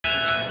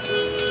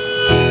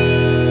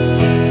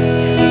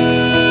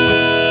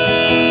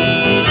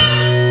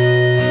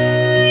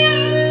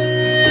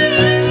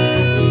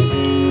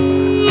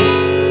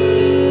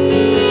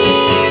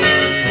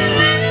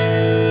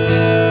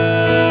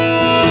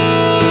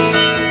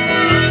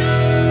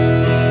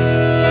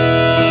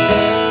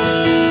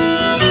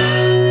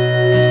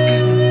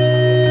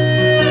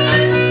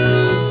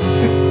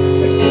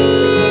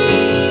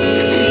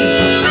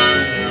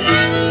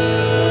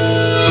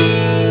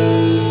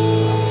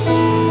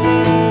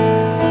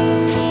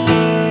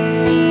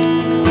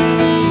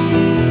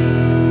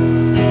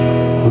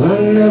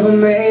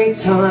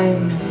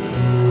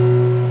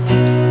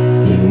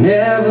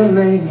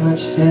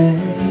much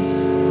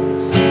sense.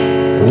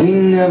 We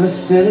never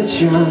stood a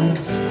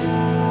chance,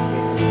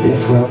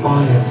 if we're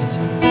honest.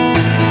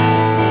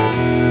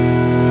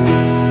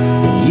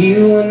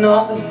 You were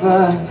not the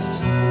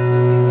first,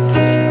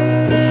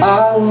 and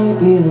I won't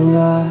be the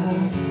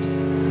last.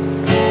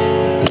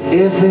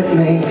 If it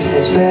makes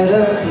it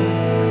better,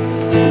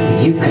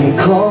 you can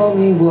call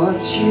me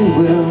what you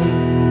will.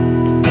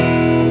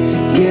 To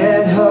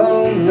get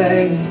home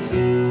late,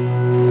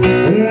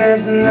 and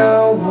there's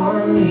no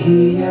one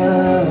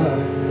here,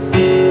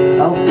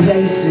 I'll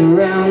pace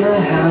around the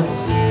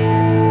house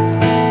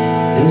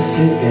and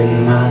sit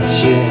in my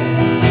chair.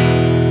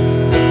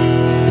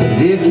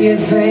 And if you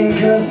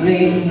think of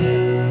me,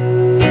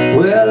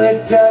 well,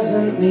 it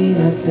doesn't mean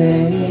a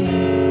thing.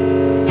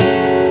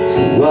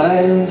 So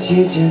why don't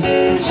you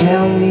just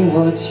tell me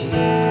what you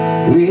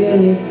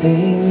really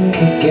think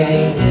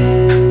again?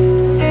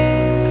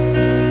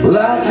 Well,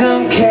 I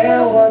don't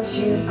care what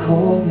you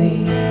call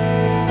me,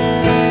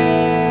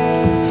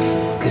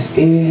 'cause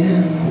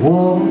it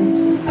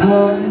won't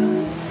hurt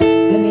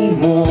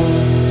anymore.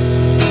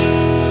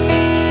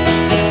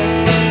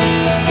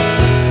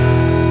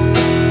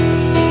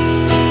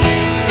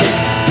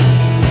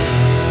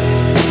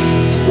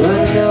 Well,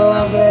 I know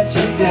I've let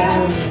you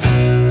down,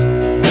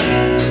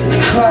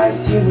 and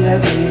Christ, you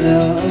let me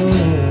know.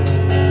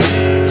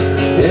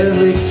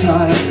 Every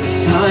time and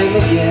time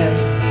again,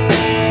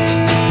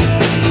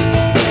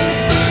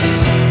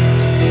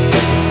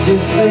 it's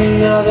just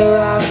another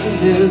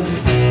afternoon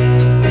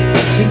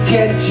to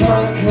get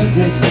drunk and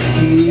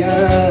disappear.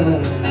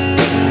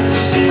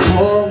 So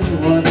call me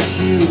what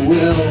you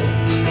will.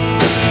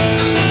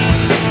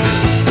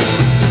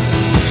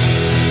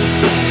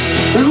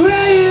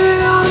 Rain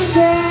it on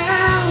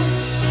down,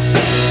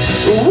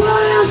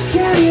 what else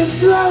can you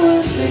throw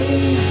at me?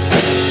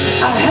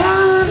 I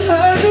haven't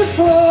heard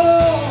before.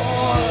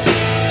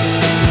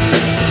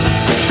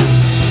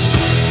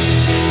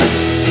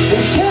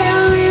 And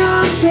tell me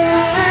I'm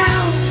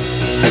down,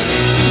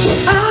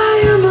 well, I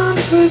am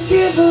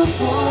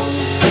unforgivable.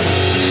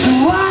 So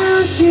why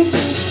don't you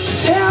just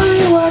tell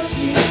me what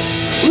you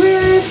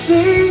really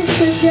think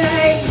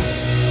again?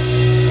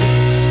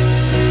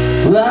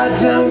 Well, I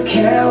don't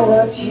care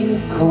what you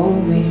call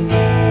me,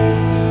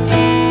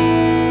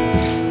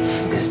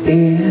 'cause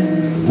it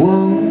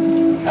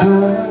won't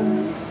hurt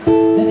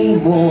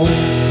anymore.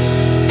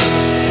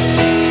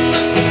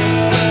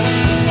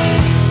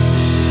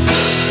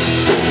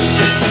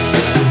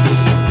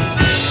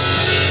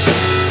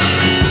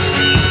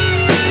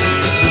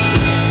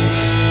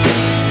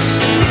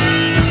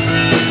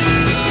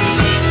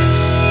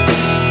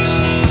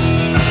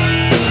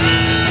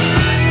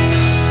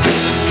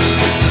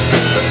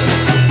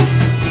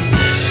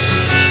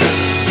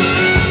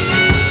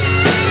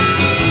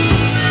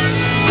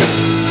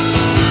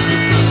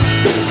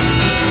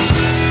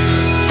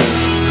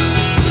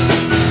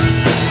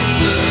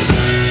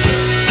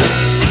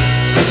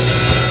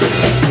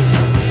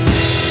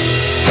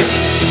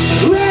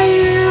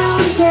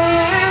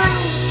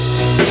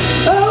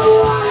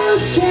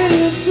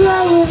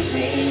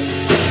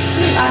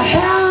 I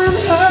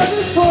haven't heard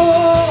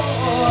before.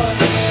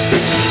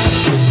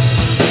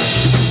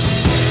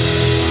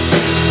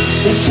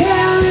 And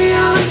tell me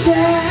I'm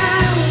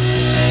down,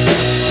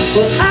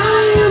 well, I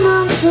am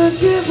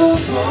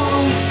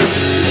unforgivable.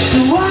 So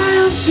why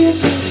don't you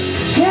just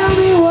tell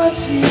me what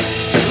you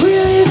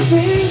really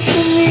think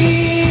of me?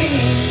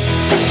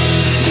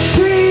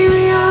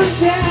 Screaming I'm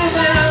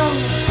down,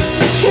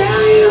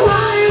 tell you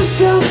I am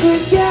so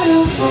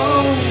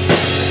forgettable.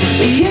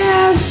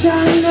 Yes, I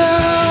know.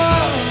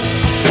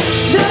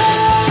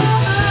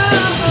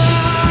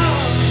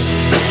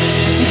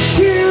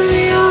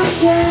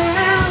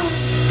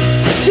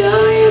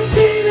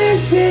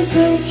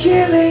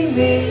 Killing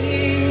me,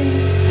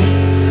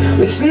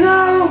 it's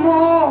no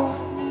more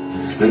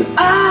than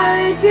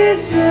I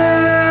deserve.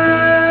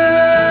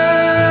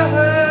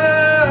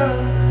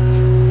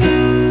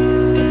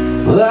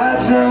 Well, I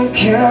don't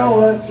care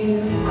what you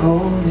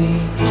call me.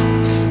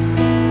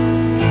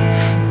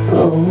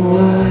 Oh,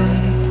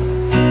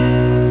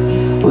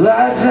 well,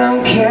 I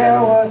don't care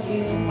what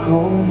you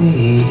call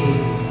me.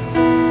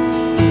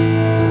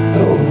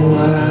 Oh,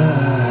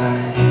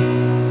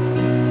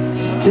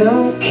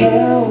 don't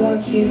care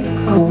what you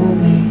call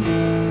me,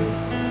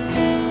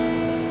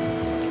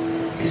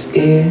 'cause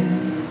it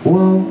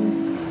won't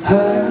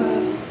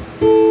hurt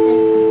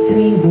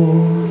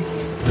anymore.